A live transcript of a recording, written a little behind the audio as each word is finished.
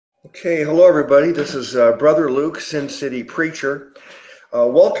Okay, hello everybody. This is Brother Luke, Sin City Preacher.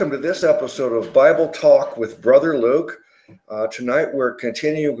 Welcome to this episode of Bible Talk with Brother Luke. Tonight we're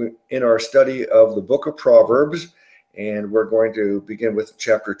continuing in our study of the book of Proverbs, and we're going to begin with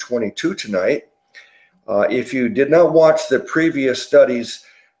chapter 22 tonight. If you did not watch the previous studies,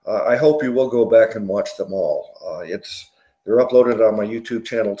 I hope you will go back and watch them all. They're uploaded on my YouTube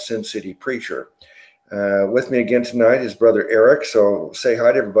channel, Sin City Preacher. With me again tonight is Brother Eric, so say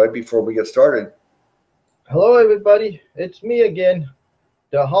hi to everybody before we get started. Hello, everybody. It's me again,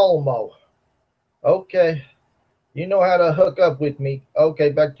 the Holmo. Okay, you know how to hook up with me. Okay,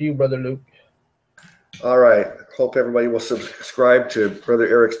 back to you, Brother Luke. All right, hope everybody will subscribe to Brother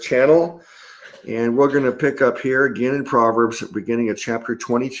Eric's channel, and we're going to pick up here again in Proverbs, beginning of chapter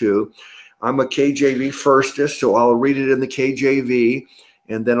 22. I'm a KJV firstist, so I'll read it in the KJV,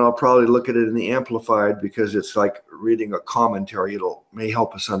 and then I'll probably look at it in the Amplified because it's like reading a commentary. May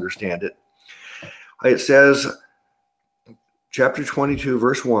help us understand it. It says, chapter 22,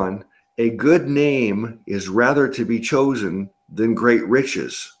 verse 1, a good name is rather to be chosen than great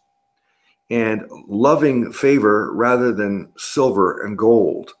riches, and loving favor rather than silver and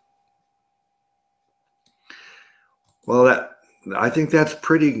gold. Well, I think that's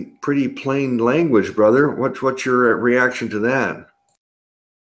pretty plain language, brother. What's your reaction to that?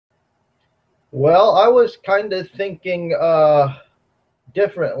 Well, I was kind of thinking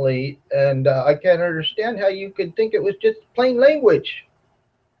differently, and I can't understand how you could think it was just plain language.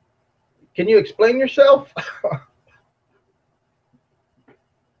 Can you explain yourself?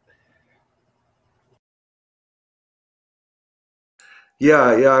 Yeah,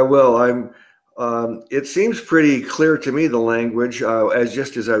 I will. It seems pretty clear to me, the language,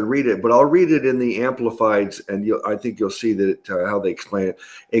 as I read it, but I'll read it in the Amplifieds, and I think you'll see that how they explain it.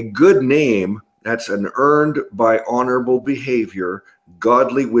 A good name, that's an earned by honorable behavior,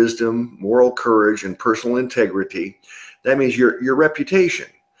 godly wisdom, moral courage, and personal integrity. That means your reputation.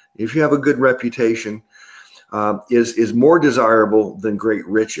 If you have a good reputation, is more desirable than great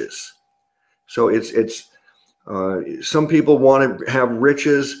riches. So it's some people want to have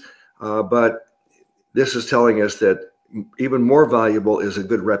riches, but this is telling us that even more valuable is a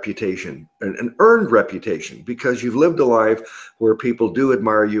good reputation, an earned reputation, because you've lived a life where people do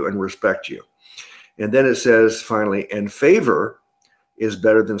admire you and respect you. And then it says finally, and favor is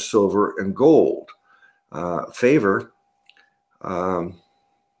better than silver and gold. Favor,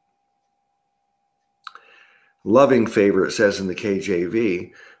 loving favor, it says in the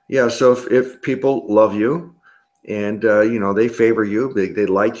KJV. Yeah, so if people love you, and they favor you, they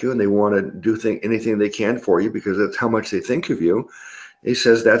like you, and they want to do anything they can for you because that's how much they think of you. He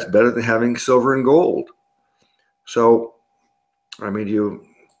says that's better than having silver and gold. So, I mean,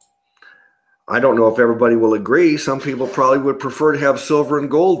 I don't know if everybody will agree. Some people probably would prefer to have silver and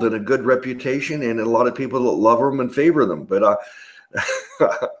gold than a good reputation, and a lot of people that love them and favor them. But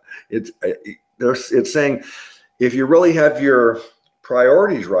it's saying if you really have your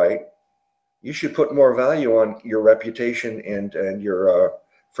priorities right, you should put more value on your reputation and your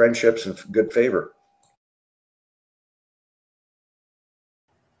friendships and good favor.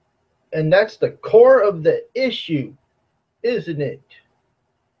 And that's the core of the issue, isn't it?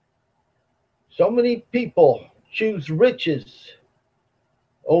 So many people choose riches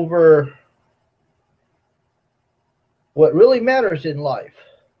over what really matters in life.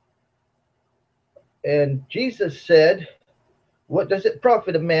 And Jesus said, what does it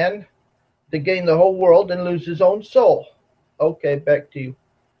profit a man to gain the whole world and lose his own soul? Okay, back to you.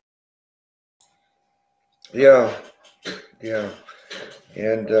 Yeah.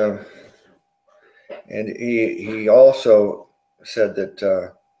 And he also said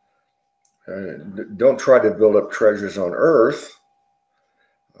that don't try to build up treasures on earth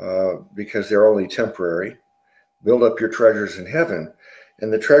because they're only temporary. Build up your treasures in heaven.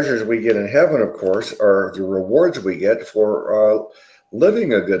 And the treasures we get in heaven, of course, are the rewards we get for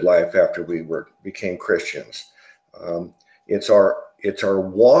living a good life after we became Christians. It's our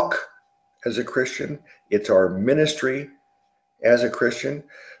walk as a Christian. It's our ministry as a Christian.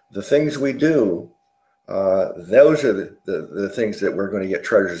 The things we do, those are the things that we're going to get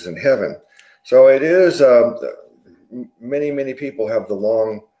treasures in heaven. So it is, many people have the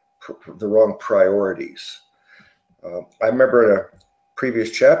wrong priorities. I remember in a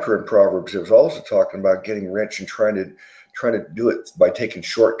previous chapter in Proverbs, it was also talking about getting rich and trying to do it by taking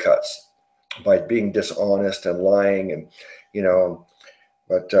shortcuts, by being dishonest and lying, and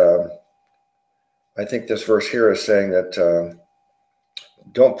but I think this verse here is saying that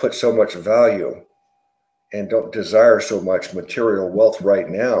don't put so much value and don't desire so much material wealth right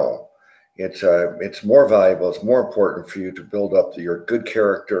now, it's more valuable. It's more important for you to build up your good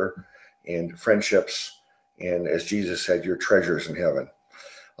character and friendships, and as Jesus said, your treasures in heaven.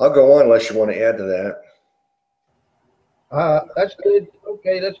 I'll go on unless you want to add to that. That's good.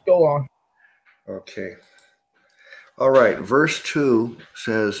 Okay, let's go on. Okay. All right. Verse 2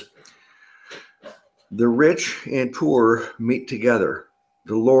 says, "The rich and poor meet together.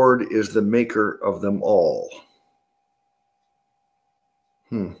 The Lord is the maker of them all."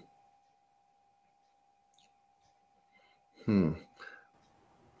 Hmm. Hmm.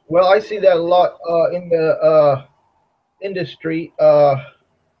 Well, I see that a lot in the industry.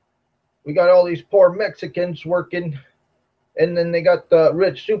 We got all these poor Mexicans working, and then they got the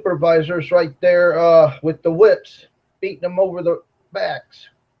rich supervisors right there with the whips, beating them over the backs.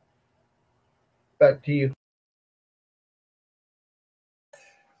 Back to you.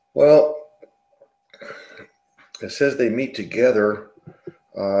 Well, it says they meet together,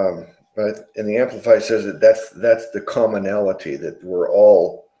 but in the Amplified says that that's the commonality, that we're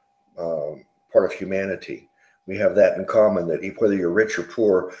all part of humanity. We have that in common, that whether you're rich or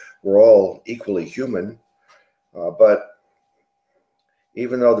poor, we're all equally human. But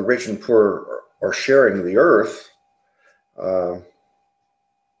even though the rich and poor are sharing the earth,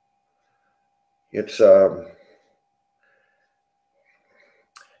 it's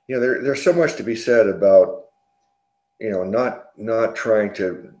there's so much to be said about not trying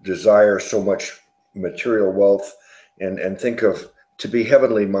to desire so much material wealth, and think of to be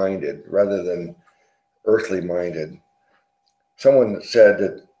heavenly minded rather than earthly minded. Someone said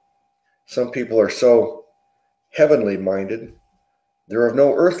that some people are so heavenly minded they're of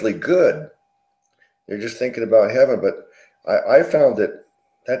no earthly good. They're just thinking about heaven. But I found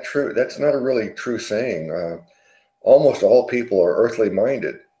that's not a really true saying. Almost all people are earthly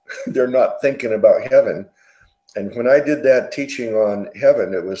minded. They're not thinking about heaven. And when I did that teaching on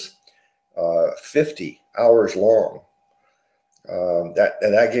heaven, it was 50 hours long.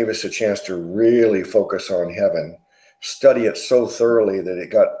 That gave us a chance to really focus on heaven, study it so thoroughly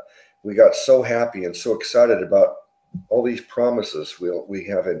that we got so happy and so excited about all these promises we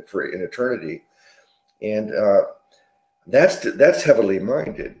have in eternity, and that's heavenly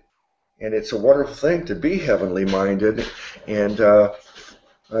minded, and it's a wonderful thing to be heavenly minded, and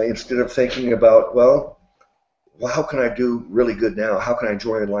instead of thinking about how can I do really good now? How can I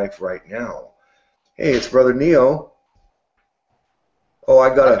enjoy life right now? Hey, it's Brother Neo. Oh, I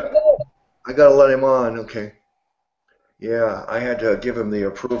gotta let him on. Okay. Yeah, I had to give him the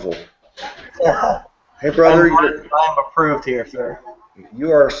approval. Hey, brother, I'm approved here, sir.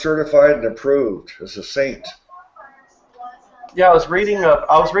 you are certified and approved as a saint. Yeah, I was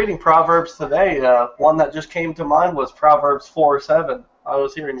reading Proverbs today. One that just came to mind was Proverbs 4:7. I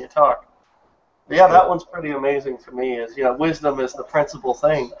was hearing you talk. But yeah, that one's pretty amazing for me. Is wisdom is the principal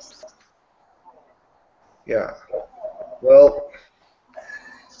thing. Yeah. Well,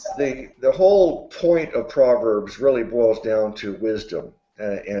 the whole point of Proverbs really boils down to wisdom,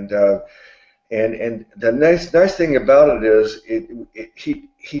 and the nice thing about it is he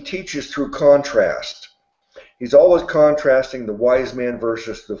teaches through contrast. He's always contrasting the wise man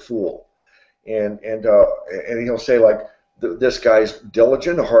versus the fool, and he'll say like this guy's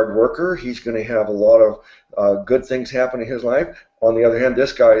diligent, a hard worker. He's going to have a lot of good things happen in his life. On the other hand,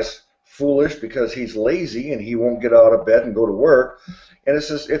 this guy's foolish because he's lazy and he won't get out of bed and go to work. And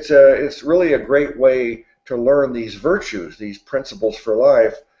it's really a great way to learn these virtues, these principles for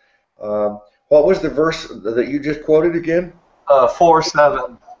life. What was the verse that you just quoted again?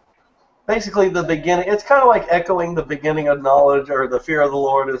 4:7. Basically, the beginning. It's kind of like echoing the beginning of knowledge, or the fear of the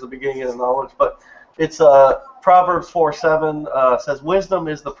Lord is the beginning of knowledge. But it's Proverbs 4:7 says, "Wisdom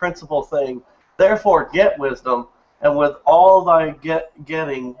is the principal thing. Therefore, get wisdom, and with all thy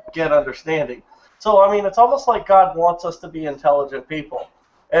getting, get understanding." So, I mean, it's almost like God wants us to be intelligent people.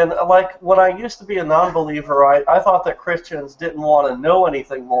 And like when I used to be a non-believer, I thought that Christians didn't want to know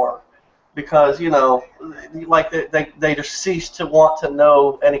anything more, because like they just cease to want to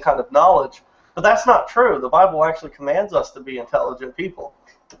know any kind of knowledge. But that's not true. The Bible actually commands us to be intelligent people.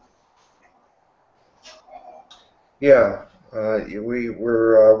 Yeah,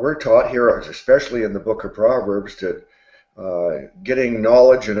 we're taught here, especially in the book of Proverbs, that getting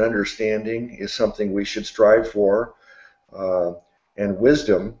knowledge and understanding is something we should strive for, and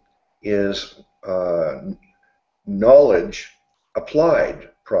wisdom is knowledge applied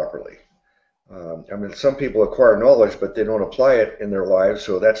properly. I mean, some people acquire knowledge, but they don't apply it in their lives,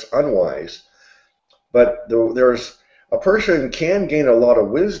 so that's unwise. But there's a person can gain a lot of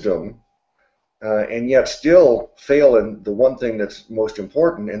wisdom, and yet still fail in the one thing that's most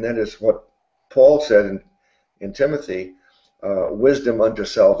important, and that is what Paul said in Timothy, wisdom unto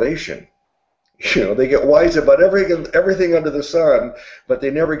salvation. They get wise about everything under the sun, but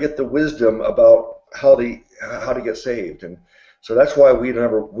they never get the wisdom about how to get saved. And so that's why we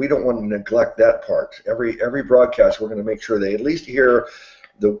don't want to neglect that part. Every broadcast, we're going to make sure they at least hear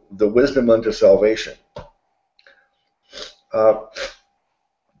the wisdom unto salvation. Uh,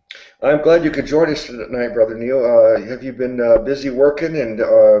 I'm glad you could join us tonight, Brother Neil. Have you been busy working and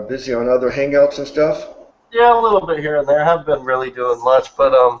busy on other hangouts and stuff? Yeah, a little bit here and there. I haven't been really doing much,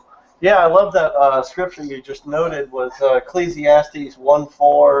 but yeah, I love that scripture you just noted was Ecclesiastes 1:4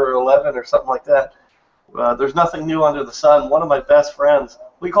 or 11 or something like that. There's nothing new under the sun. One of my best friends,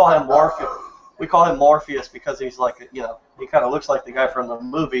 we call him Morpheus. We call him Morpheus because he's like, he kind of looks like the guy from the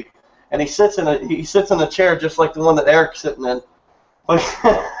movie, and he sits in a chair just like the one that Eric's sitting in.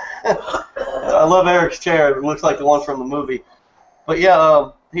 I love Eric's chair. It looks like the one from the movie. But yeah,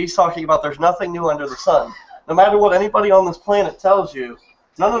 he's talking about there's nothing new under the sun. No matter what anybody on this planet tells you,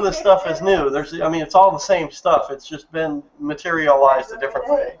 none of this stuff is new. It's all the same stuff. It's just been materialized a different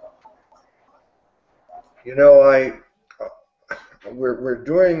way.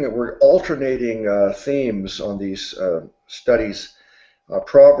 We're alternating themes on these studies.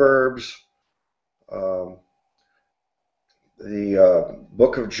 Proverbs, um, the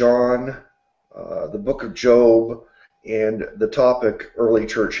book of John, the book of Job, and the topic early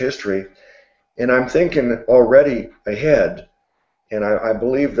church history. And I'm thinking already ahead, and I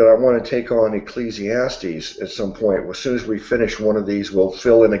believe that I want to take on Ecclesiastes at some point. As soon as we finish one of these, we'll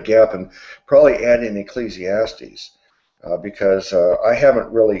fill in a gap and probably add in Ecclesiastes because I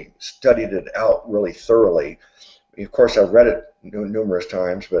haven't really studied it out really thoroughly. Of course, I've read it numerous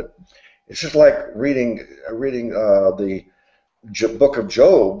times, but it's just like reading the book of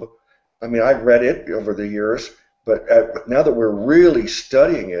Job. I've read it over the years, but now that we're really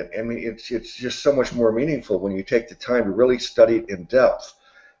studying it, it's just so much more meaningful when you take the time to really study it in depth.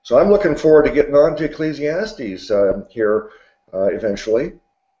 So I'm looking forward to getting on to Ecclesiastes here eventually.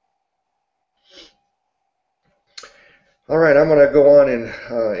 All right, I'm going to go on in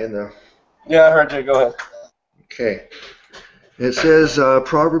the. Yeah, I heard you. Go ahead. Okay. It says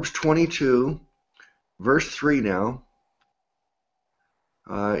Proverbs 22, verse 3 now.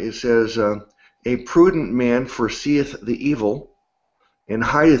 It says, a prudent man foreseeth the evil and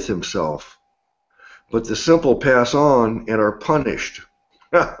hideth himself, but the simple pass on and are punished.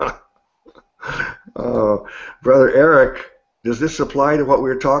 Brother Eric, does this apply to what we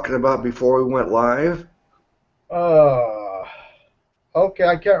were talking about before we went live? Okay,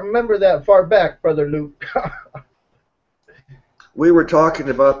 I can't remember that far back, Brother Luke. We were talking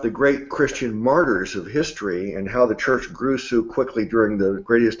about the great Christian martyrs of history and how the church grew so quickly during the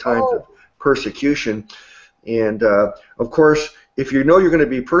greatest times of persecution. And, of course, if you know you're going to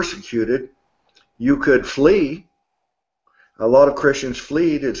be persecuted, you could flee. A lot of Christians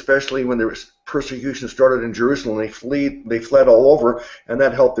fled, especially when there was persecution started in Jerusalem. They fled all over, and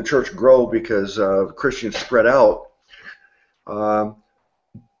that helped the church grow because Christians spread out.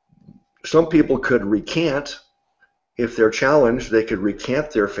 Some people could recant. If they're challenged, they could recant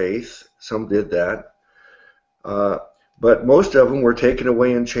their faith. Some did that. But most of them were taken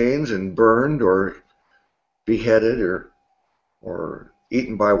away in chains and burned or beheaded or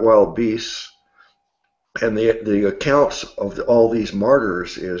eaten by wild beasts. And the accounts of all these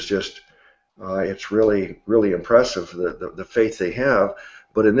martyrs is just, it's really, really impressive, the faith they have.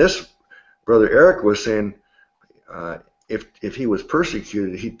 But in this, Brother Eric was saying, if he was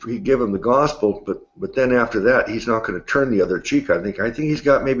persecuted, he'd give him the gospel, but then after that, he's not going to turn the other cheek. I think he's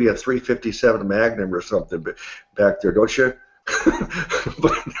got maybe a 357 Magnum or something back there, don't you?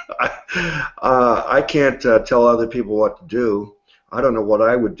 But I can't tell other people what to do. I don't know what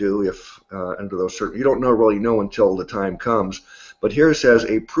I would do if under those you don't really know until the time comes. But here it says,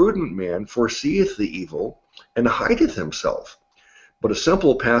 a prudent man foreseeth the evil and hideth himself, but a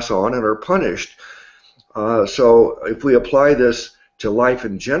simple pass on and are punished. So if we apply this to life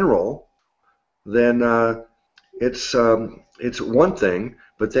in general, then it's one thing,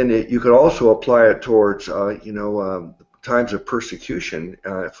 but then you could also apply it towards times of persecution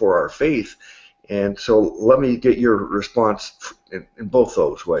for our faith. And so let me get your response in both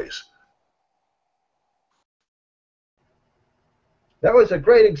those ways. That was a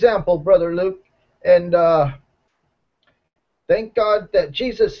great example, Brother Luke. And thank God that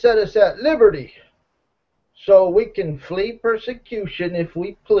Jesus set us at liberty so we can flee persecution if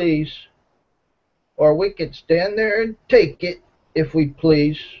we please, or we could stand there and take it if we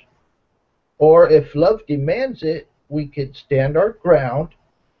please, or if love demands it, we could stand our ground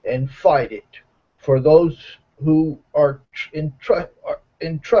and fight it for those who are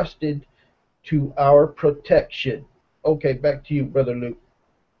entrusted to our protection. Okay, back to you, Brother Luke.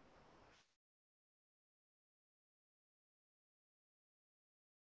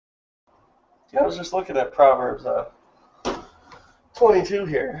 Yeah, I was just looking at Proverbs 22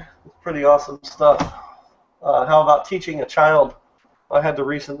 here. It's pretty awesome stuff. How about teaching a child? I had to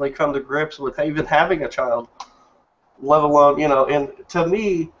recently come to grips with even having a child, let alone, and to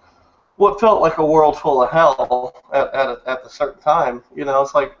me, what felt like a world full of hell at a certain time,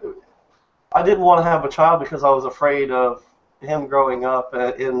 it's like I didn't want to have a child because I was afraid of him growing up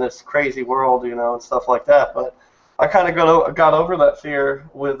in this crazy world, and stuff like that. But I kind of got over that fear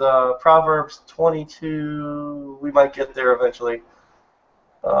with Proverbs 22. We might get there eventually.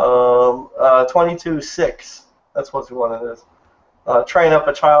 22:6. That's what one it is. Train up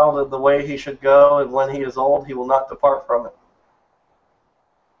a child in the way he should go, and when he is old, he will not depart from it.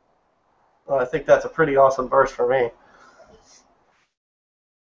 I think that's a pretty awesome verse for me.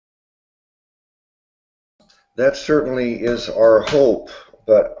 That certainly is our hope,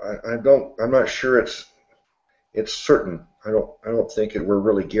 but I'm not sure it's certain. I don't think we're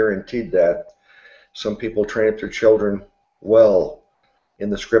really guaranteed that. Some people train up their children well in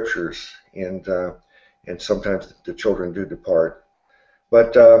the scriptures, and sometimes the children do depart.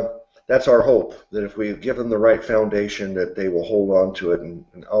 But that's our hope, that if we give them the right foundation, that they will hold on to it and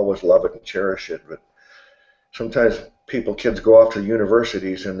always love it and cherish it. But sometimes kids go off to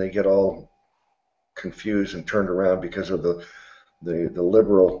universities and they get all confused and turned around because of the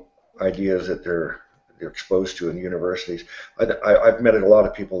liberal ideas that they're exposed to in universities. I've met a lot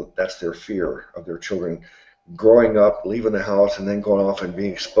of people that's their fear of their children growing up, leaving the house, and then going off and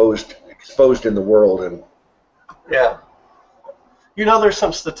being exposed in the world. And yeah, there's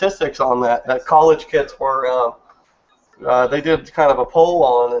some statistics on that college kids were. They did kind of a poll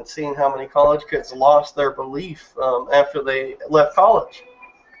on and seeing how many college kids lost their belief after they left college.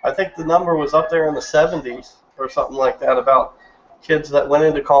 I think the number was up there in the 70s or something like that, about kids that went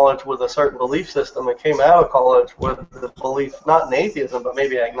into college with a certain belief system and came out of college with the belief, not in atheism, but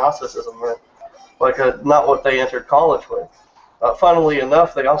maybe agnosticism, or like not what they entered college with. Funnily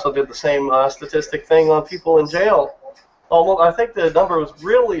enough, they also did the same statistic thing on people in jail. Although I think the number was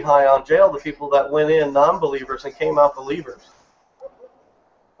really high on jail, the people that went in non-believers and came out believers.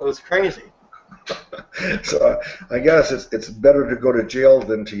 It was crazy. So I guess it's better to go to jail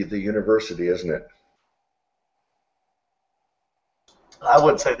than to the university, isn't it? I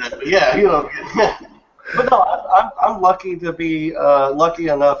wouldn't say that, but yeah, But no, I'm lucky to be lucky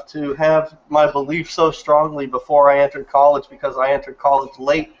enough to have my belief so strongly before I entered college, because I entered college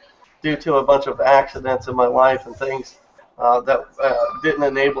late due to a bunch of accidents in my life and things that didn't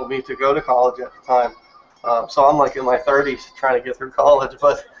enable me to go to college at the time. So I'm like in my 30s trying to get through college,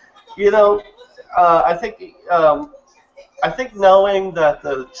 but I think knowing that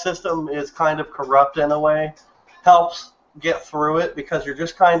the system is kind of corrupt in a way helps get through it, because you're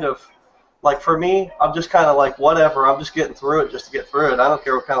just kind of like, for me, I'm just kind of like, whatever, I'm just getting through it just to get through it. I don't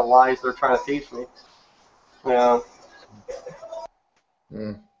care what kind of lies they're trying to teach me. Yeah.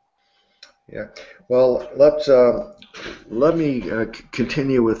 Yeah. Well, let me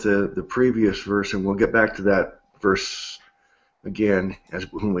continue with the previous verse, and we'll get back to that verse again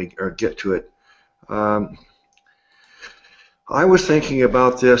when we get to it. I was thinking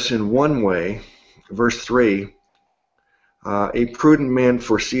about this in one way. Verse 3, a prudent man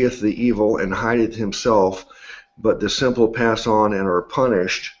foreseeth the evil and hideth himself, but the simple pass on and are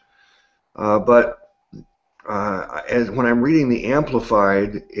punished. But when I'm reading the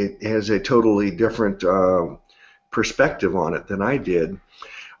Amplified, it has a totally different perspective on it than I did.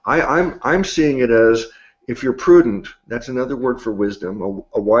 I'm seeing it as, if you're prudent, that's another word for wisdom.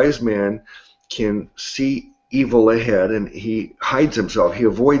 A wise man can see evil ahead and he hides himself, he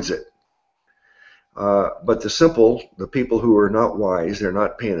avoids it. But the simple, the people who are not wise, they're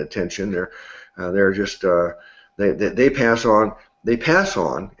not paying attention. They're just they pass on. They pass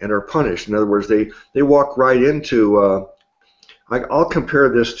on and are punished. In other words, they walk right into. I'll compare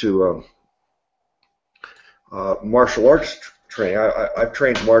this to martial arts training. I've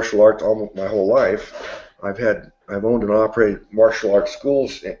trained martial arts almost my whole life. I've owned and operated martial arts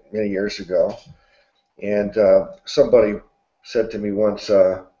schools many years ago, and somebody said to me once.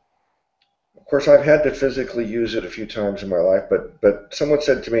 Of course, I've had to physically use it a few times in my life, but someone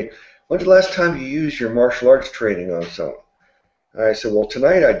said to me, "When's the last time you used your martial arts training on someone?" I said, "Well,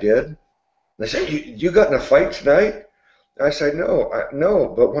 tonight I did." They said, "You got in a fight tonight?" I said,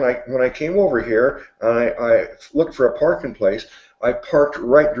 "No, but when I came over here and I looked for a parking place, I parked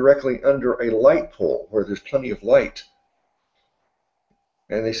right directly under a light pole where there's plenty of light."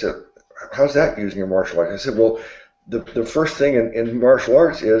 And they said, "How's that using your martial arts?" I said, "Well, the first thing in martial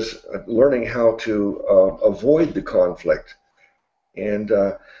arts is learning how to avoid the conflict.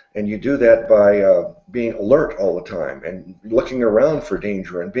 and you do that by being alert all the time and looking around for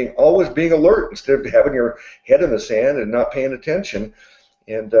danger and always being alert instead of having your head in the sand and not paying attention.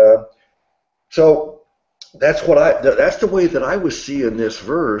 And so that's that's the way that I was seeing this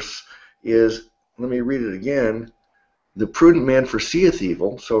verse. Is, let me read it again. The prudent man foreseeth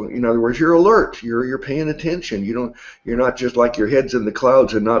evil. So in other words, you're alert. You're paying attention. You're not just like your head's in the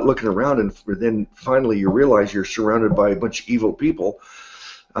clouds and not looking around, and then finally you realize you're surrounded by a bunch of evil people.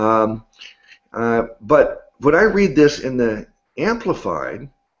 But when I read this in the Amplified,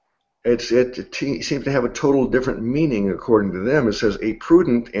 it seems to have a total different meaning according to them. It says, a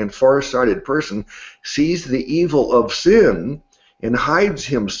prudent and far-sighted person sees the evil of sin and hides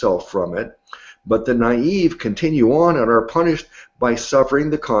himself from it, but the naive continue on and are punished by suffering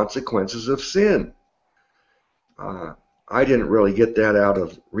the consequences of sin. I didn't really get that out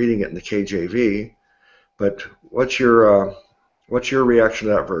of reading it in the KJV, but what's your reaction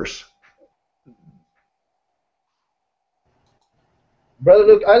to that verse? Brother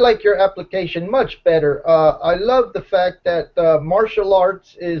Luke, I like your application much better. I love the fact that martial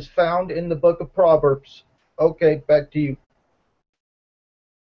arts is found in the book of Proverbs. Okay, back to you.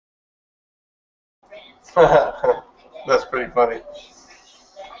 That's pretty funny.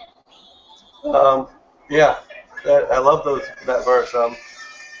 Yeah, I love that verse.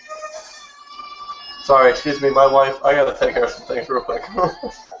 Sorry, excuse me, my wife. I gotta take care of some things real quick.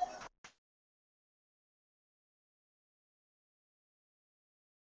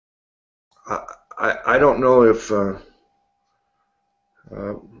 I don't know if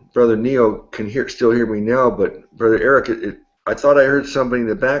Brother Neo can still hear me now, but Brother Eric, I thought I heard somebody in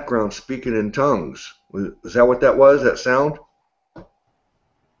the background speaking in tongues. Was that what that was, that sound?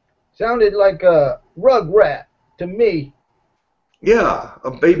 Sounded like a rug rat to me. Yeah,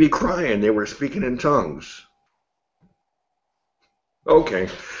 a baby crying. They were speaking in tongues. Okay.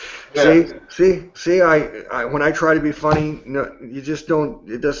 Yeah. See, I when I try to be funny, no, you just don't.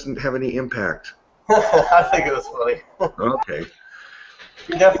 It doesn't have any impact. I think it was funny. Okay.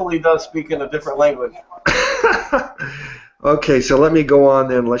 He definitely does speak in a different language. Okay, so let me go on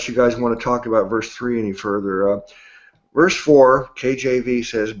then, unless you guys want to talk about verse 3 any further. Verse 4, KJV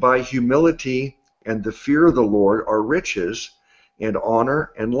says, by humility and the fear of the Lord are riches and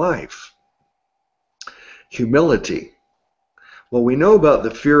honor and life. Humility. Well, we know about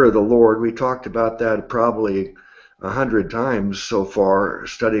the fear of the Lord. We talked about that probably 100 times so far,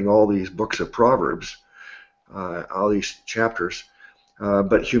 studying all these books of Proverbs, all these chapters.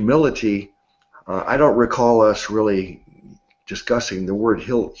 But humility, I don't recall us really discussing the word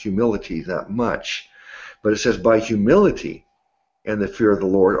humility that much. But it says, by humility and the fear of the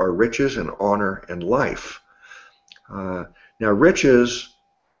Lord are riches and honor and life. Now, riches,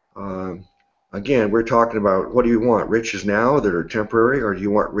 again, we're talking about, what do you want? Riches now that are temporary, or do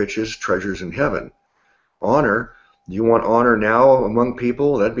you want riches, treasures in heaven? Honor, do you want honor now among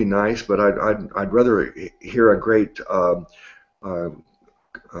people? That'd be nice, but I'd rather hear a great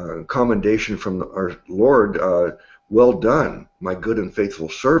commendation from our Lord. Well done, my good and faithful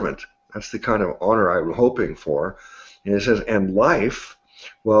servant. That's the kind of honor I'm hoping for. And it says, and life,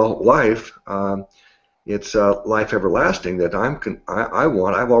 well, life, it's life everlasting that I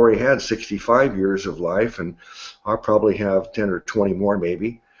want. I've already had 65 years of life, and I'll probably have 10 or 20 more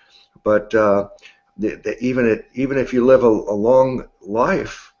maybe. But even if you live a long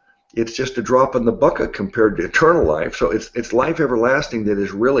life, it's just a drop in the bucket compared to eternal life. So it's life everlasting that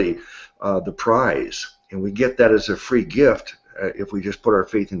is really the prize, and we get that as a free gift if we just put our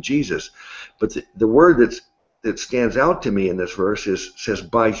faith in Jesus. But the word that stands out to me in this verse says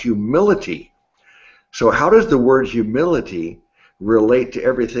by humility. So how does the word humility relate to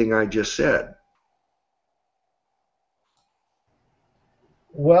everything I just said?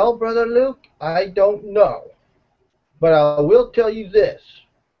 Well, Brother Luke, I don't know. But I will tell you this.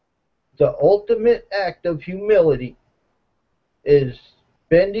 The ultimate act of humility is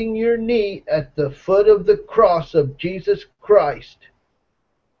bending your knee at the foot of the cross of Jesus Christ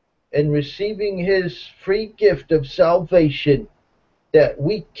and receiving his free gift of salvation that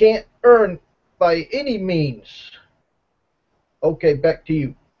we can't earn by any means. Okay, back to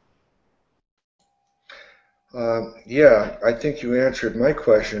you. Yeah, I think you answered my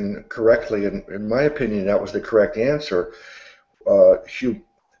question correctly. In my opinion, that was the correct answer.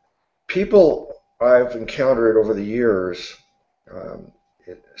 People I've encountered over the years,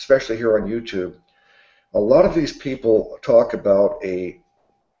 especially here on YouTube, a lot of these people talk about a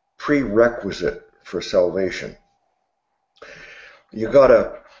prerequisite for salvation. You got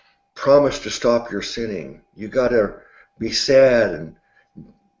to promise to stop your sinning. You got to be sad and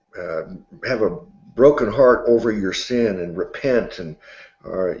have a broken heart over your sin and repent, and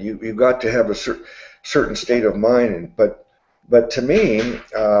you've got to have a certain state of mind. But to me,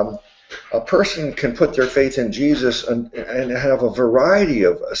 a person can put their faith in Jesus and have a variety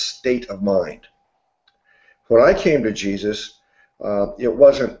of a state of mind. When I came to Jesus, it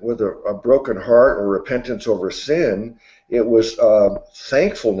wasn't with a broken heart or repentance over sin. It was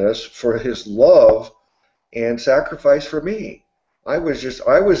thankfulness for his love and sacrifice for me. I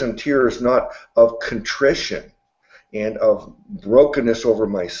was in tears, not of contrition and of brokenness over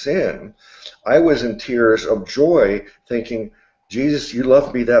my sin. I was in tears of joy, thinking, Jesus, you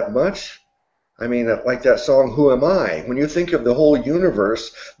love me that much? I mean, like that song, Who Am I? When you think of the whole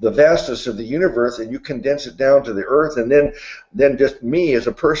universe, the vastness of the universe, and you condense it down to the earth, and then just me as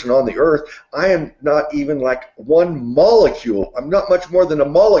a person on the earth, I am not even like one molecule. I'm not much more than a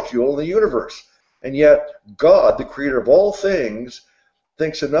molecule in the universe. And yet God, the creator of all things,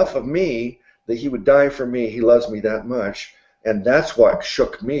 thinks enough of me that he would die for me. He loves me that much. And that's what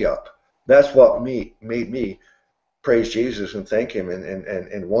shook me up. That's what made me praise Jesus and thank him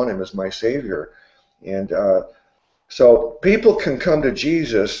and want him as my Savior. And so people can come to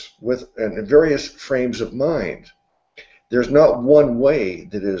Jesus with in various frames of mind. There's not one way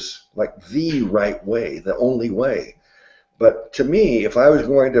that is like the right way, the only way. But to me, if I was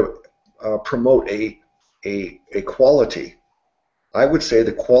going to promote a quality, I would say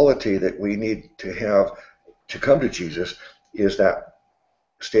the quality that we need to have to come to Jesus is that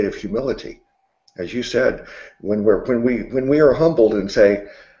state of humility. As you said, when we are humbled and say,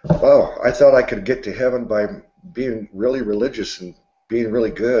 "Oh, I thought I could get to heaven by being really religious and being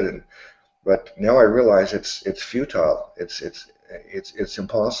really good, but now I realize it's futile. It's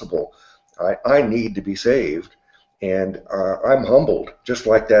impossible. I need to be saved, and I'm humbled, just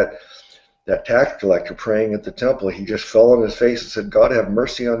like that tax collector praying at the temple. He just fell on his face and said, God, have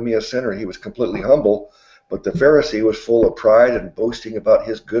mercy on me, a sinner. He was completely humble, but the Pharisee was full of pride and boasting about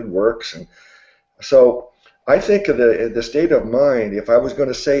his good works. And so I think of the state of mind, if I was going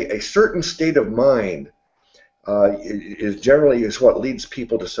to say a certain state of mind is generally what leads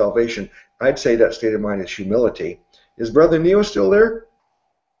people to salvation, I'd say that state of mind is humility. Is Brother Neil still there?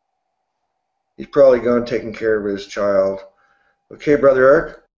 He's probably gone taking care of his child. Okay, Brother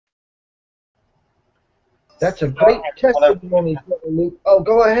Eric? That's a great testimony, Brother Luke. Oh,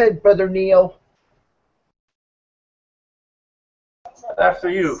 go ahead, Brother Neil.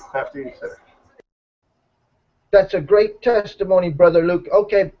 After you, sir. That's a great testimony, Brother Luke.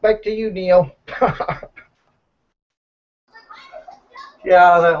 Okay, back to you, Neil.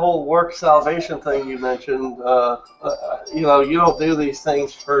 Yeah, that whole work salvation thing you mentioned, you don't do these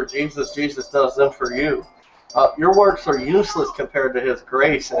things for Jesus. Jesus does them for you. Your works are useless compared to his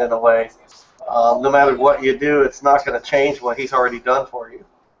grace in a way. No matter what you do, it's not going to change what he's already done for you.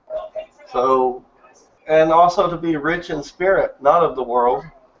 So, and also to be rich in spirit, not of the world.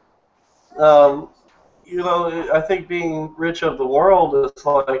 I think being rich of the world is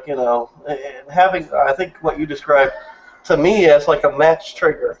like, having, I think what you described to me as like a match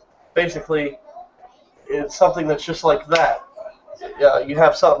trigger. Basically, it's something that's just like that. You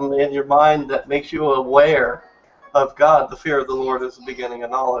have something in your mind that makes you aware of God. The fear of the Lord is the beginning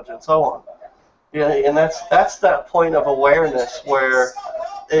of knowledge, and so on. Yeah, and that's that point of awareness where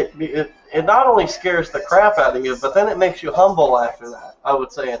it not only scares the crap out of you, but then it makes you humble after that. I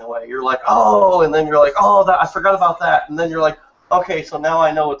would say, in a way, you're like, oh, and then you're like, oh, I forgot about that, and then you're like, okay, so now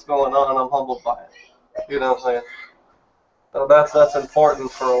I know what's going on, and I'm humbled by it. You know what I'm saying? So that's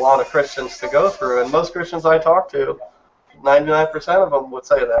important for a lot of Christians to go through, and most Christians I talk to, 99% of them would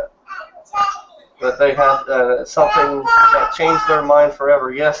say that they had something that changed their mind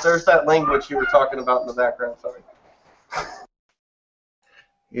forever. Yes, there's that language you were talking about in the background. Sorry.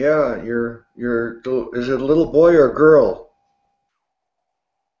 Yeah, is it a little boy or a girl?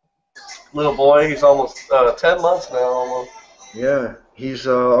 Little boy, he's almost 10 months now, almost. Yeah, he's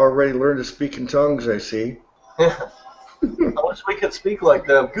already learned to speak in tongues, I see. I wish we could speak like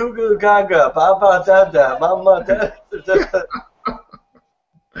them. Goo goo gaga, ba ba da da, mama da.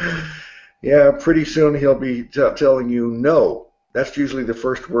 Yeah, pretty soon he'll be telling you no. That's usually the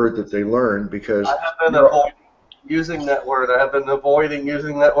first word that they learn because I have been avoiding using that word. I have been avoiding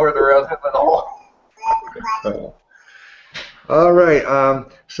using that word around him at all. All right.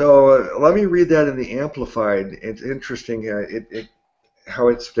 So let me read that in the Amplified. It's interesting how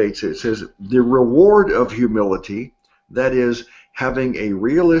it states it. It says, the reward of humility, that is, having a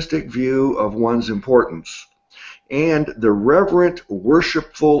realistic view of one's importance, and the reverent,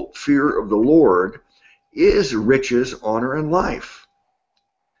 worshipful fear of the Lord is riches, honor, and life.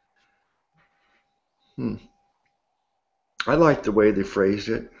 I like the way they phrased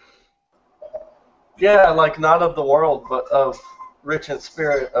it. Yeah, like not of the world, but of rich in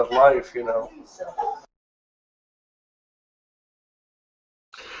spirit of life, you know.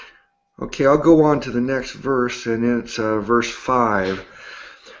 Okay, I'll go on to the next verse, and it's verse 5.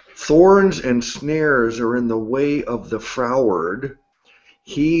 Thorns and snares are in the way of the froward.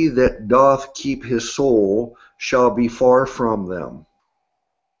 He that doth keep his soul shall be far from them.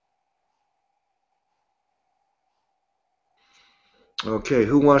 Okay,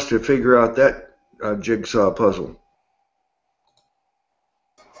 who wants to figure out that jigsaw puzzle?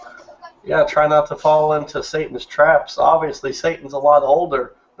 Yeah, try not to fall into Satan's traps. Obviously, Satan's a lot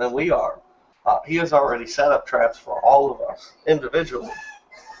older than we are. He has already set up traps for all of us individually.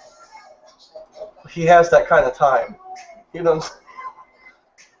 He has that kind of time. You know,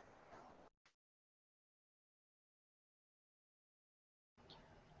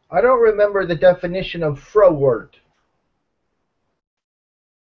 I don't remember the definition of froward.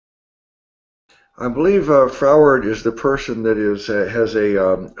 I believe froward is the person that has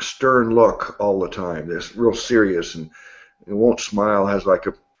a stern look all the time. That's real serious and won't smile. Has like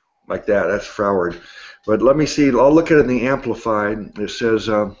that. That's froward. But let me see. I'll look at it in the Amplified. It says,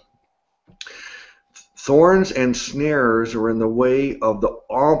 "Thorns and snares are in the way of the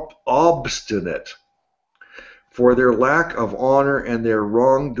obstinate, for their lack of honor and their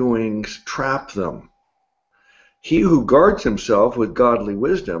wrongdoings trap them. He who guards himself with godly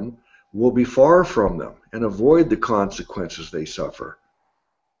wisdom will be far from them and avoid the consequences they suffer."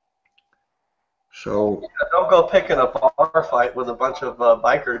 So, don't go picking a bar fight with a bunch of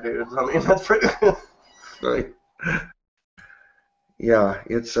biker dudes. I mean, that's pretty. right. Yeah,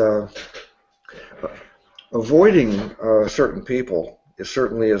 it's avoiding certain people is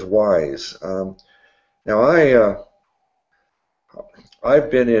certainly is wise. Now, I've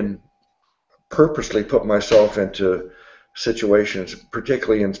been in purposely put myself into situations,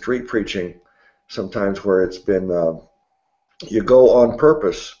 particularly in street preaching, sometimes where it's been you go on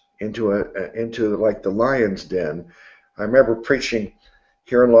purpose into like the lion's den. I remember preaching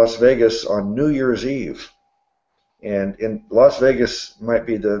here in Las Vegas on New Year's Eve, and in Las Vegas might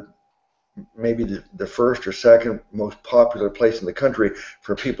be maybe the first or second most popular place in the country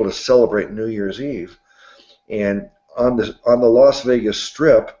for people to celebrate New Year's Eve. And on the Las Vegas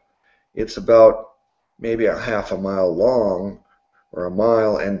Strip, it's about maybe a half a mile long or a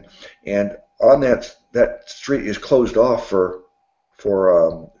mile, and on that street is closed off for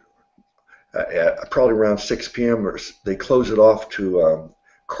probably around 6 p.m. or they close it off to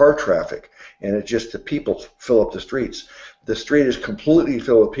car traffic, and it just the people fill up the streets. The street is completely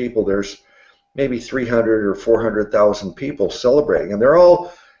filled with people. There's maybe 300 or 400,000 people celebrating, and they're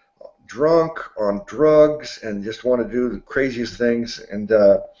all drunk on drugs and just want to do the craziest things. And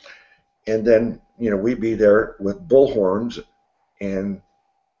then we'd be there with bullhorns and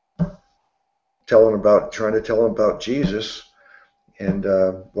trying to tell them about Jesus, and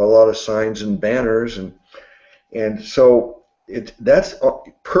well, a lot of signs and banners, and so that's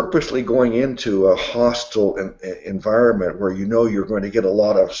purposely going into a hostile environment where you're going to get a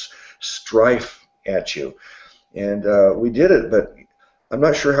lot of strife at you. And we did it, but I'm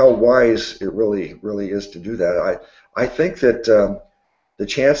not sure how wise it really is to do that. I think that the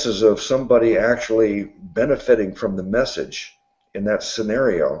chances of somebody actually benefiting from the message in that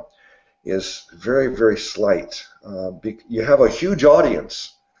scenario is very, very slight. You have a huge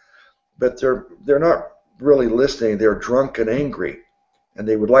audience, but they're not really listening. They're drunk and angry, and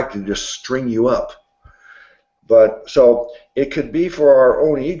they would like to just string you up. But so it could be for our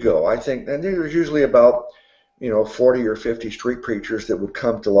own ego, I think. And there's usually about 40 or 50 street preachers that would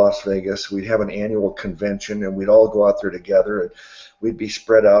come to Las Vegas. We'd have an annual convention, and we'd all go out there together, and we'd be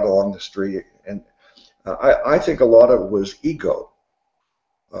spread out along the street. And I think a lot of it was ego.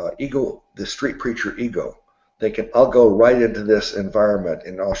 The street preacher ego, thinking I'll go right into this environment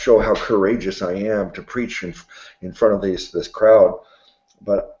and I'll show how courageous I am to preach in front of this crowd.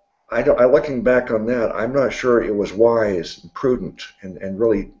 But looking back on that, I'm not sure it was wise and prudent and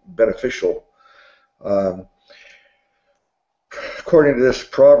really beneficial. According to this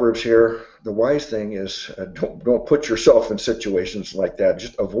Proverbs here, the wise thing is don't put yourself in situations like that.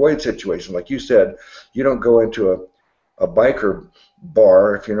 Just avoid situations. Like you said, you don't go into a biker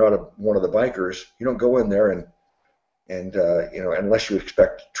bar if you're not one of the bikers. You don't go in there and unless you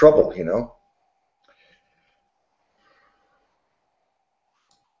expect trouble.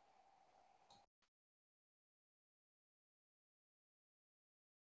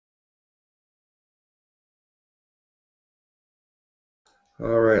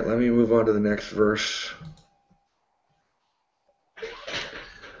 All right, let me move on to the next verse.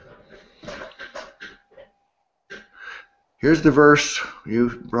 Here's the verse you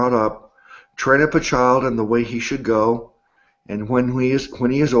brought up. Train up a child in the way he should go, and when he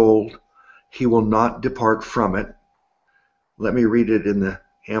is old, he will not depart from it. Let me read it in the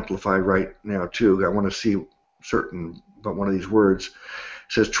Amplified right now too. I want to see certain about one of these words. It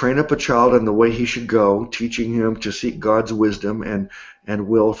says, train up a child in the way he should go, teaching him to seek God's wisdom and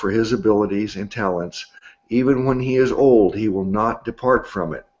will for his abilities and talents. Even when he is old, he will not depart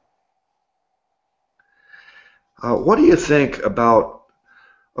from it. What do you think about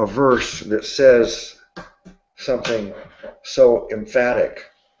a verse that says something so emphatic,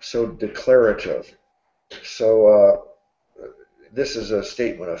 so declarative? So this is a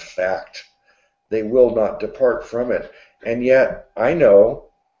statement of fact. They will not depart from it. And yet I know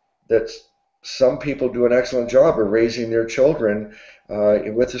that some people do an excellent job of raising their children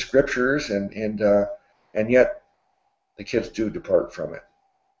with the scriptures, and yet the kids do depart from it.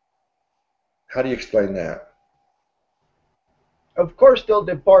 How do you explain that? Of course they'll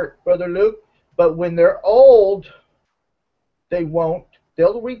depart, Brother Luke, but when they're old, they won't.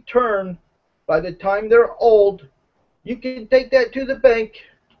 They'll return by the time they're old. You can take that to the bank.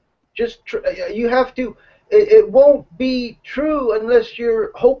 You have to. It won't be true unless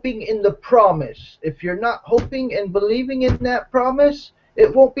you're hoping in the promise. If you're not hoping and believing in that promise,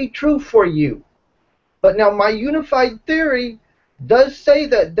 it won't be true for you. But now my unified theory does say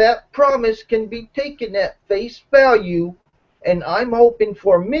that that promise can be taken at face value, and I'm hoping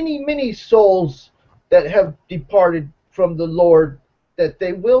for many, many souls that have departed from the Lord, that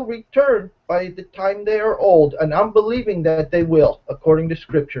they will return by the time they are old, and I'm believing that they will, according to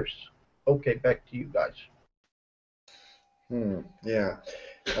scriptures. Okay, back to you guys. Yeah,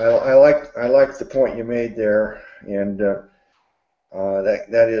 I like the point you made there, and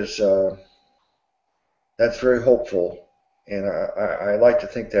that is that's very hopeful, and I like to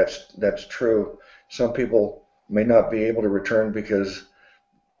think that's true. Some people may not be able to return because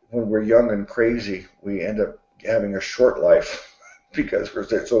when we're young and crazy, we end up having a short life because we're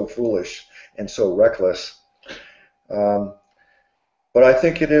so foolish and so reckless. But I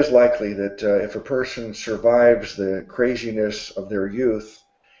think it is likely that if a person survives the craziness of their youth,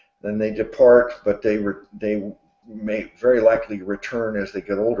 then they depart, but they may very likely return as they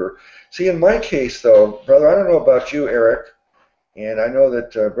get older. See, in my case, though, brother, I don't know about you, Eric, and I know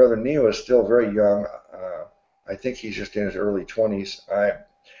that brother Neo is still very young. I think he's just in his early 20s.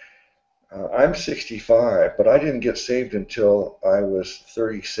 I'm 65, but I didn't get saved until I was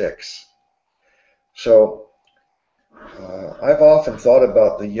 36. So I've often thought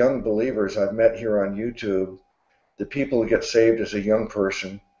about the young believers I've met here on YouTube, the people who get saved as a young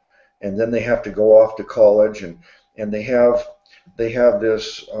person, and then they have to go off to college, and they have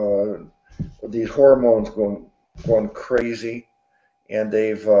this these hormones going crazy, and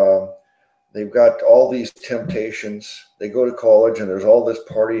they've got all these temptations. They go to college, and there's all this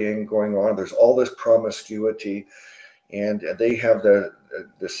partying going on. There's all this promiscuity, and they have the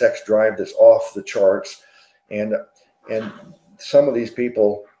sex drive that's off the charts, and some of these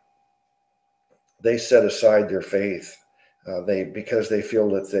people, they set aside their faith, because they feel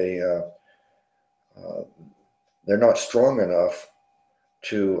that they're not strong enough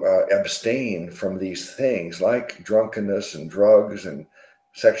to abstain from these things like drunkenness and drugs and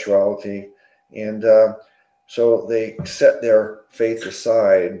sexuality, and so they set their faith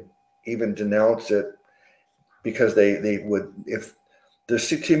aside, even denounce it, because they would, if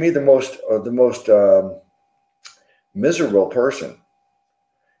to me the most miserable person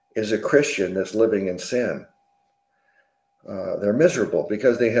is a Christian that's living in sin. They're miserable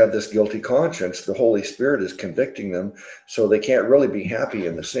because they have this guilty conscience. The Holy Spirit is convicting them, so they can't really be happy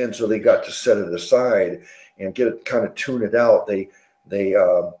in the sin. So they got to set it aside and get it, kind of tune it out.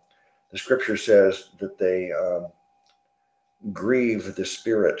 The Scripture says that they grieve the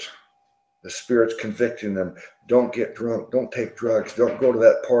Spirit. The Spirit's convicting them. Don't get drunk. Don't take drugs. Don't go to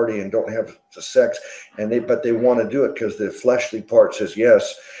that party, and don't have the sex. But they want to do it because the fleshly part says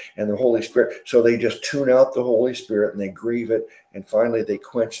yes, and the Holy Spirit. So they just tune out the Holy Spirit and they grieve it, and finally they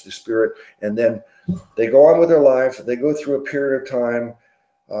quench the Spirit, and then they go on with their life. They go through a period of time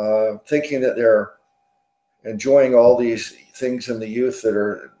thinking that they're enjoying all these things in the youth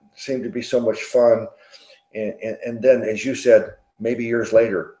that seem to be so much fun, and then, as you said, maybe years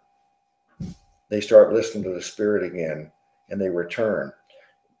later, they start listening to the Spirit again, and they return.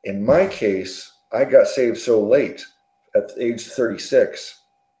 In my case, I got saved so late, at age 36,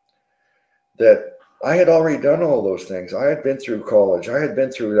 that I had already done all those things. I had been through college. I had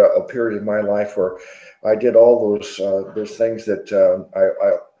been through a period in my life where I did all those things that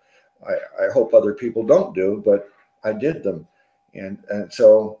I hope other people don't do, but I did them, and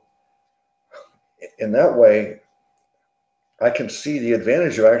so in that way, I can see the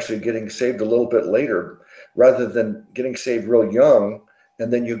advantage of actually getting saved a little bit later rather than getting saved real young.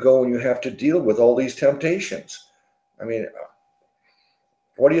 And then you go and you have to deal with all these temptations. I mean,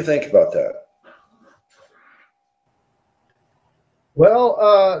 what do you think about that?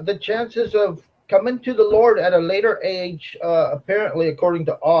 Well, the chances of coming to the Lord at a later age, apparently, according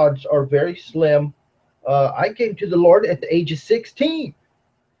to odds, are very slim. I came to the Lord at the age of 16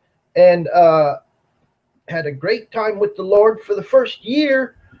 and had a great time with the Lord for the first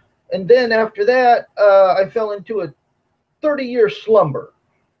year. And then after that, I fell into a 30-year slumber.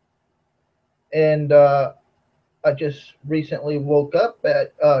 And I just recently woke up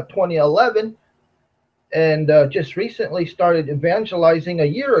at 2011 and just recently started evangelizing a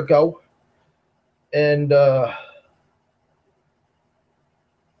year ago. And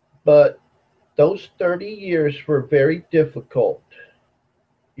but those 30 years were very difficult.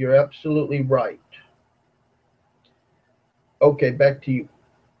 You're absolutely right. Okay, back to you.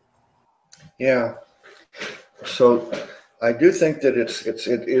 Yeah. So I do think that it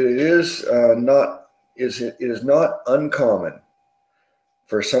is not it is not uncommon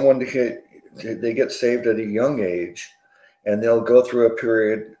for someone they get saved at a young age, and they'll go through a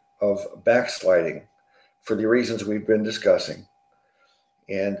period of backsliding for the reasons we've been discussing.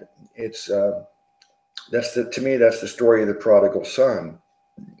 And it's to me that's the story of the prodigal son.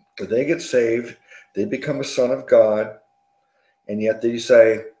 They get saved, they become a son of God, and yet they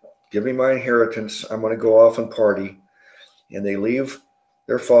say, "Give me my inheritance. I'm going to go off and party." And they leave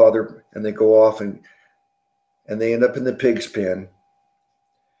their father and they go off and they end up in the pig's pen.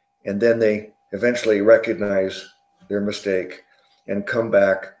 And then they eventually recognize their mistake and come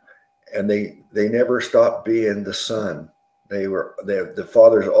back, and they never stop being the son. The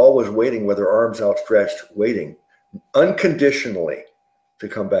father's always waiting with their arms outstretched, waiting unconditionally to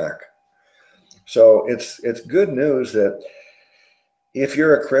come back. So it's good news that if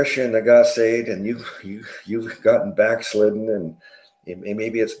you're a Christian that got saved and you've gotten backslidden, and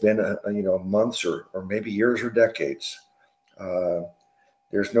maybe it's been months or maybe years or decades,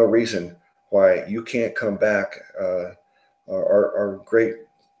 there's no reason why you can't come back. Our great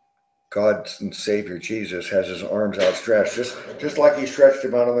God and Savior Jesus has his arms outstretched, just like he stretched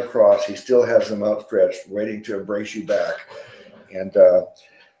them out on the cross. He still has them outstretched, waiting to embrace you back. And the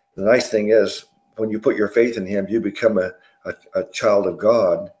nice thing is, when you put your faith in him, you become a child of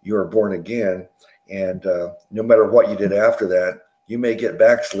God. You are born again, and no matter what you did after that, you may get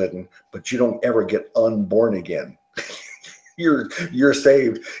backslidden, but you don't ever get unborn again. You're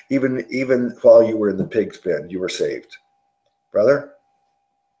saved even while you were in the pig's pen. You were saved, brother.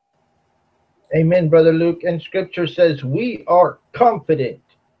 Amen, Brother Luke. And scripture says, we are confident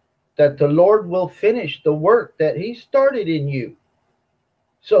that the Lord will finish the work that he started in you.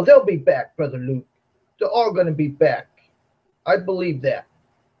 So they'll be back, Brother Luke. They're all going to be back. I believe that.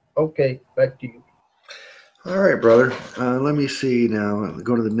 Okay, back to you. All right, brother. Let me see now.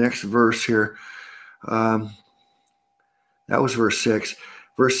 Go to the next verse here. That was verse 6.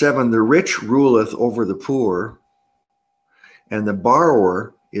 Verse 7, the rich ruleth over the poor, and the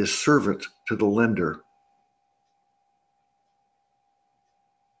borrower is servant to the lender.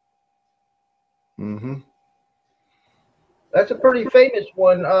 Mm-hmm. That's a pretty famous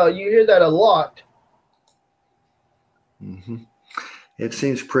one. You hear that a lot. Mm-hmm. It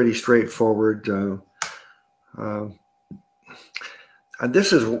seems pretty straightforward. And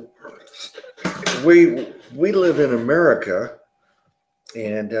this is, we live in America,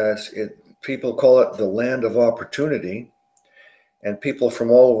 and people call it the land of opportunity. And people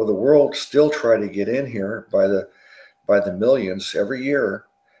from all over the world still try to get in here by the millions every year,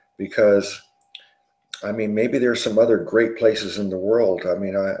 because I mean, maybe there's some other great places in the world. I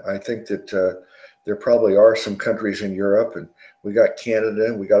mean, I think that there probably are some countries in Europe, and we got Canada,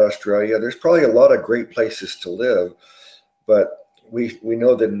 and we got Australia. There's probably a lot of great places to live, but we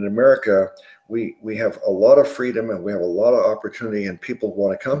know that in America we have a lot of freedom and we have a lot of opportunity, and people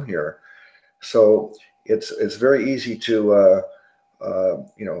want to come here. So it's very easy to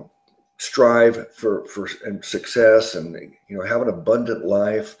strive for and success, and have an abundant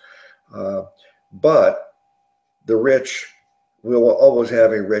life. But the rich will always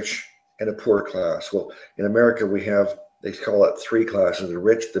have a rich and a poor class. Well, in America, they call it three classes: the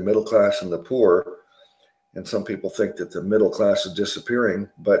rich, the middle class, and the poor. And some people think that the middle class is disappearing,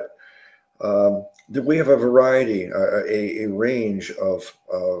 but we have a variety, a range of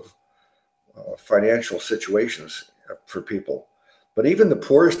financial situations for people. But even the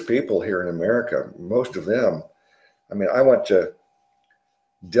poorest people here in America, most of them, I mean, I went to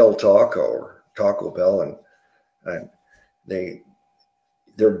Del Taco or Taco Bell, and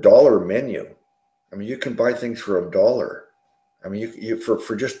their dollar menu. I mean, you can buy things for $1. I mean,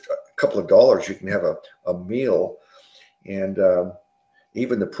 for just a couple of dollars, you can have a meal, and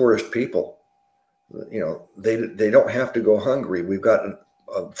even the poorest people, they don't have to go hungry. We've got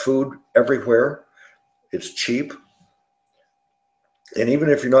food everywhere. It's cheap, and even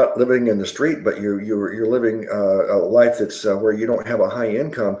if you're not living in the street, but you're living a life that's where you don't have a high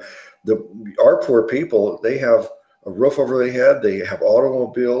income, our poor people, they have a roof over their head, they have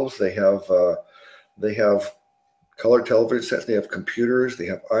automobiles, they have color television sets, they have computers, they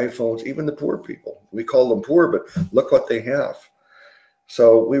have iPhones. Even the poor people, we call them poor, but look what they have.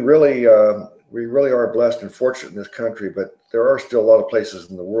 So we really are blessed and fortunate in this country, but there are still a lot of places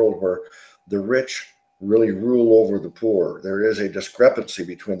in the world where the rich really rule over the poor. There is a discrepancy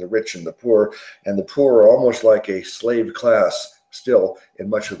between the rich and the poor are almost like a slave class still in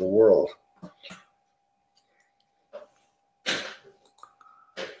much of the world.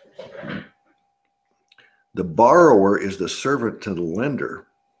 The borrower is the servant to the lender.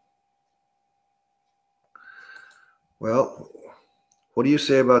 Well, what do you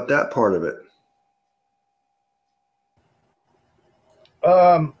say about that part of it?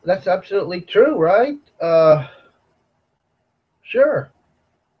 That's absolutely true, right? Sure.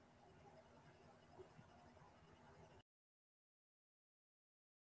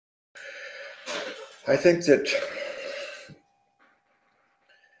 I think that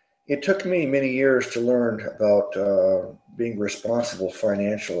it took me many years to learn about being responsible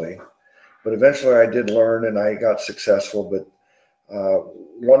financially, but eventually I did learn and I got successful. But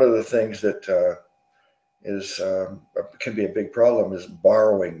one of the things that is can be a big problem is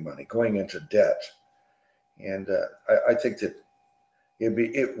borrowing money, going into debt. And I think that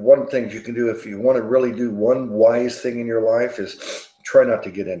one thing you can do if you want to really do one wise thing in your life is try not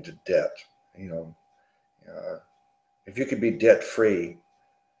to get into debt. If you could be debt free,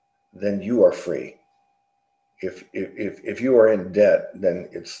 then you are free. If you are in debt, then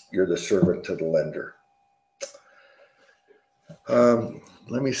you're the servant to the lender.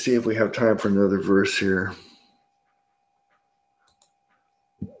 Let me see if we have time for another verse here.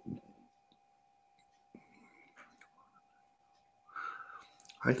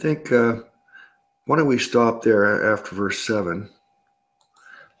 I think, why don't we stop there after verse 7?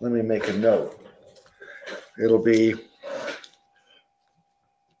 Let me make a note. It'll be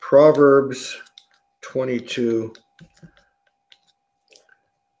Proverbs 22.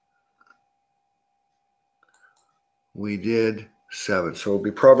 We did 7. So it'll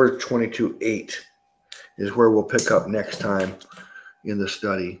be Proverbs 22:8 is where we'll pick up next time in the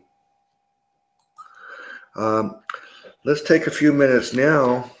study. Let's take a few minutes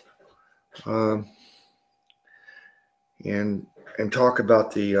now and talk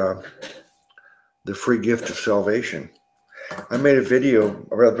about the free gift of salvation. I made a video,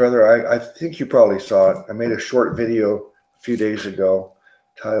 brother, I think you probably saw it. I made a short video a few days ago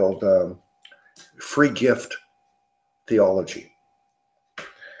titled Free Gift Theology.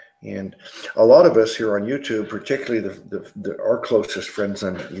 And a lot of us here on YouTube, particularly our closest friends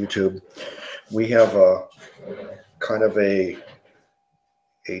on YouTube, we have a kind of a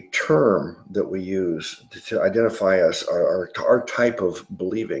term that we use to identify us, our type of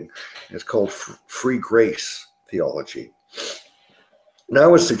believing. It's called free grace theology. Now I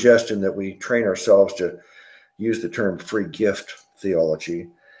was suggesting that we train ourselves to use the term free gift theology,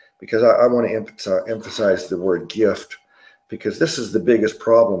 because I want to emphasize the word gift, because this is the biggest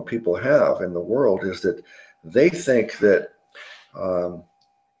problem people have in the world, is that they think that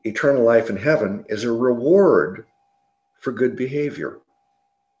eternal life in heaven is a reward for good behavior.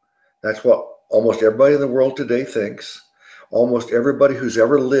 That's what almost everybody in the world today thinks. Almost everybody who's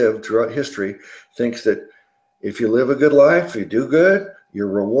ever lived throughout history thinks that if you live a good life, if you do good, your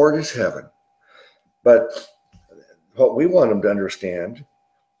reward is heaven. But what we want them to understand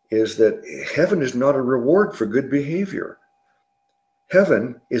is that heaven is not a reward for good behavior.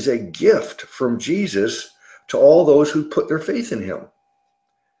 Heaven is a gift from Jesus to all those who put their faith in him.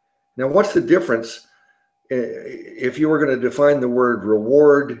 Now, what's the difference if you were going to define the word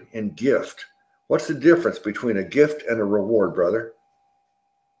reward and gift? What's the difference between a gift and a reward, brother?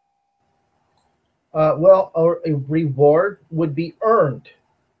 Well, a reward would be earned,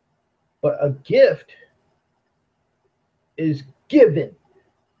 but a gift is given.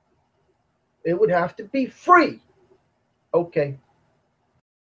 It would have to be free. Okay.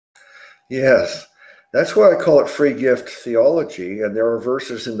 Yes, that's why I call it free gift theology. And there are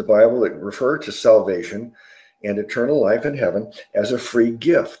verses in the Bible that refer to salvation and eternal life in heaven as a free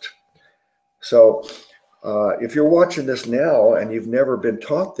gift. So if you're watching this now and you've never been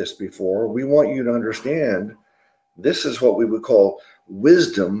taught this before, we want you to understand this is what we would call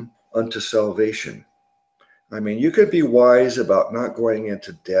wisdom unto salvation. I mean, you could be wise about not going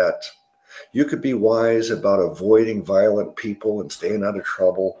into debt. You could be wise about avoiding violent people and staying out of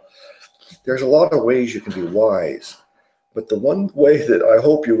trouble. There's a lot of ways you can be wise. But the one way that I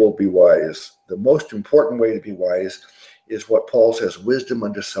hope you will be wise, the most important way to be wise, is what Paul says, wisdom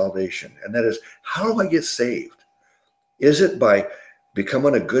unto salvation. And that is, how do I get saved? Is it by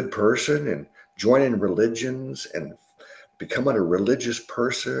becoming a good person and joining religions and becoming a religious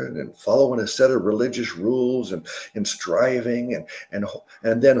person and following a set of religious rules and striving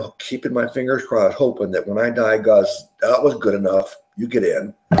and then keeping my fingers crossed, hoping that when I die, God's, that was good enough, you get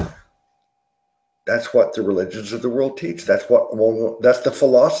in? That's what the religions of the world teach. That's the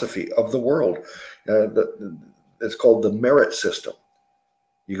philosophy of the world. It's called the merit system.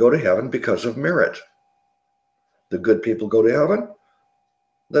 You go to heaven because of merit. The good people go to heaven.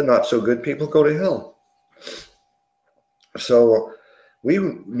 The not so good people go to hell. So we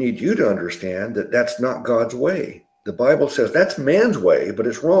need you to understand that that's not God's way. The Bible says that's man's way, but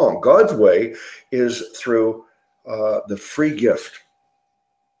it's wrong. God's way is through the free gift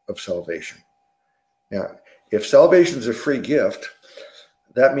of salvation. Now, if salvation is a free gift,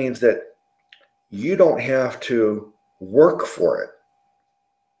 that means that you don't have to work for it.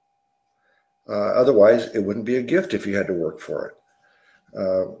 Otherwise, it wouldn't be a gift if you had to work for it.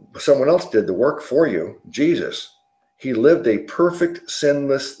 Someone else did the work for you, Jesus. He lived a perfect,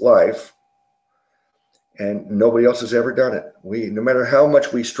 sinless life, and nobody else has ever done it. No matter how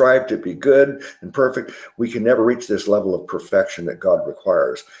much we strive to be good and perfect, we can never reach this level of perfection that God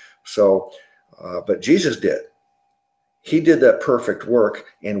requires. So, but Jesus did. He did that perfect work,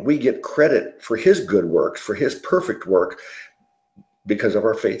 and we get credit for his good works, for his perfect work, because of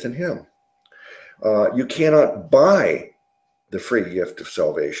our faith in him. You cannot buy the free gift of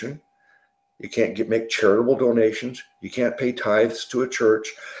salvation. You can't make charitable donations. You can't pay tithes to a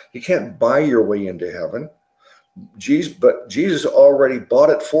church. You can't buy your way into heaven. But Jesus already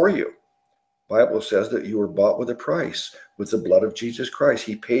bought it for you. The Bible says that you were bought with a price, with the blood of Jesus Christ.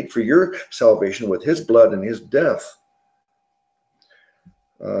 He paid for your salvation with his blood and his death.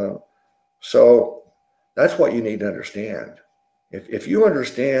 So that's what you need to understand. If you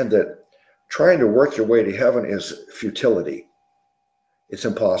understand that trying to work your way to heaven is futility, it's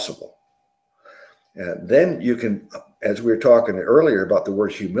impossible. And then you can, as we were talking earlier about the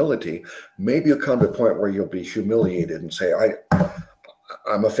word humility, maybe you'll come to a point where you'll be humiliated and say,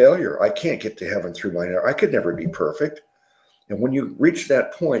 I'm a failure. I can't get to heaven through I could never be perfect. And when you reach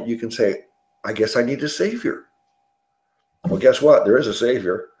that point, you can say, I guess I need a savior. Well, guess what? There is a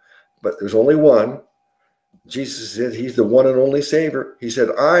savior, but there's only one. Jesus said he's the one and only savior. He said,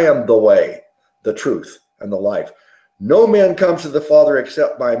 I am the way, the truth, and the life. No man comes to the Father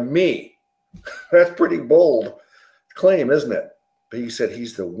except by me. That's pretty bold claim, isn't it? But he said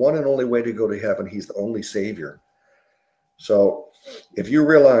he's the one and only way to go to heaven. He's the only savior. So if you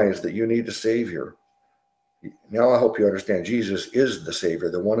realize that you need a savior, now I hope you understand Jesus is the savior,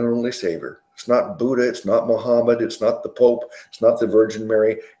 the one and only savior. It's not Buddha, it's not Muhammad, it's not the Pope, it's not the Virgin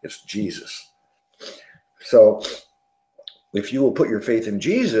Mary, it's Jesus. So if you will put your faith in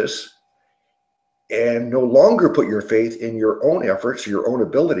Jesus and no longer put your faith in your own efforts, your own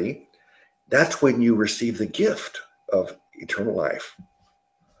ability, that's when you receive the gift of eternal life.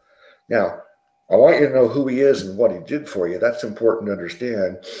 Now, I want you to know who he is and what he did for you. That's important to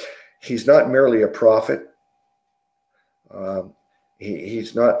understand. He's not merely a prophet.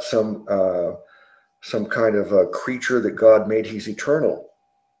 He's not some kind of a creature that God made. He's eternal.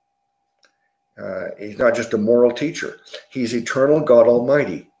 He's not just a moral teacher. He's eternal God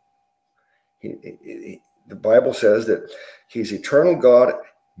Almighty. The Bible says that he's eternal God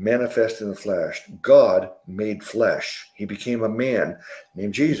manifest in the flesh. God made flesh. He became a man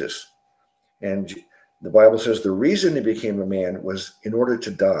named Jesus. And the Bible says the reason he became a man was in order to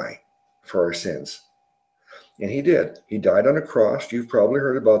die for our sins. And he did. He died on a cross. You've probably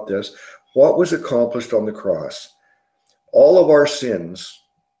heard about this. What was accomplished on the cross? All of our sins,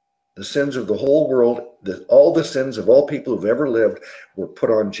 the sins of the whole world, all the sins of all people who've ever lived were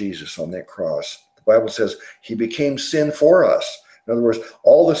put on Jesus on that cross. The Bible says he became sin for us. In other words,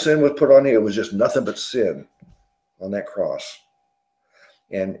 all the sin was put on him. It was just nothing but sin on that cross.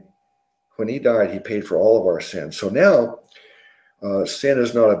 And when he died, he paid for all of our sins. So now sin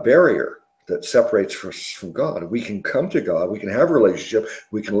is not a barrier that separates us from God. We can come to God. We can have a relationship.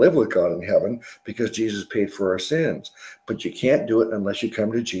 We can live with God in heaven because Jesus paid for our sins. But you can't do it unless you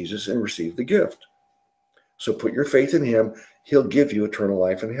come to Jesus and receive the gift. So put your faith in him. He'll give you eternal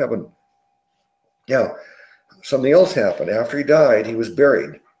life in heaven. Now, something else happened. After he died, he was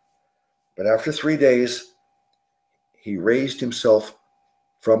buried. But after 3 days, he raised himself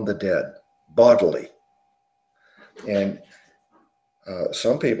from the dead, bodily. And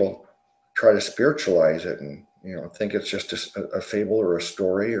some people try to spiritualize it and think it's just a fable or a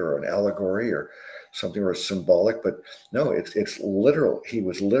story or an allegory or something or symbolic. But no, it's literal. He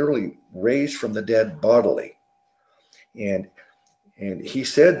was literally raised from the dead bodily, and he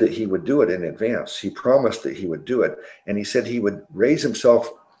said that he would do it in advance. He promised that he would do it, and he said he would raise himself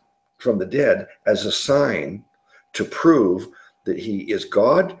from the dead as a sign to prove that he is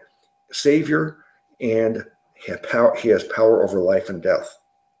God, Savior, and he has power over life and death.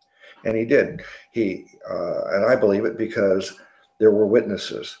 And he did. And I believe it because there were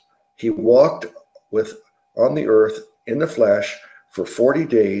witnesses. He walked on the earth in the flesh for 40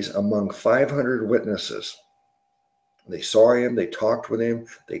 days among 500 witnesses. They saw him, they talked with him,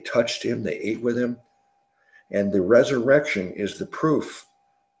 they touched him, they ate with him. And the resurrection is the proof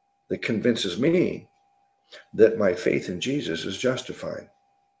that convinces me that my faith in Jesus is justified.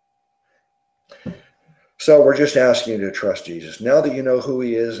 So we're just asking you to trust Jesus. Now that you know who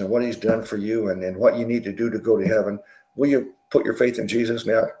he is and what he's done for you and what you need to do to go to heaven, will you put your faith in Jesus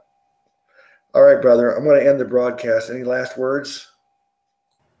now? All right, brother, I'm going to end the broadcast. Any last words?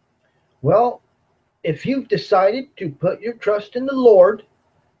 Well, if you've decided to put your trust in the Lord,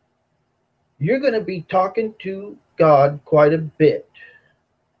 you're going to be talking to God quite a bit.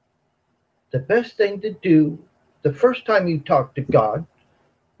 The best thing to do the first time you talk to God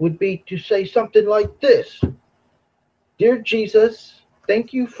would be to say something like this: Dear Jesus,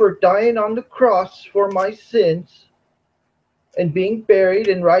 thank you for dying on the cross for my sins and being buried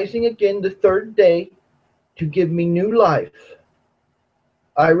and rising again the third day to give me new life.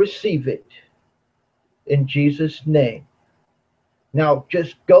 I receive it in Jesus' name. Now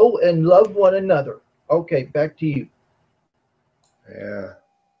just go and love one another. Okay, back to you. Yeah,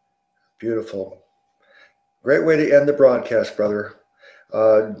 beautiful. Great way to end the broadcast, brother.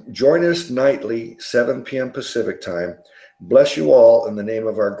 Join us nightly, 7 p.m. Pacific time. Bless you all in the name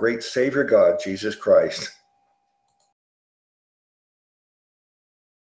of our great Savior God, Jesus Christ.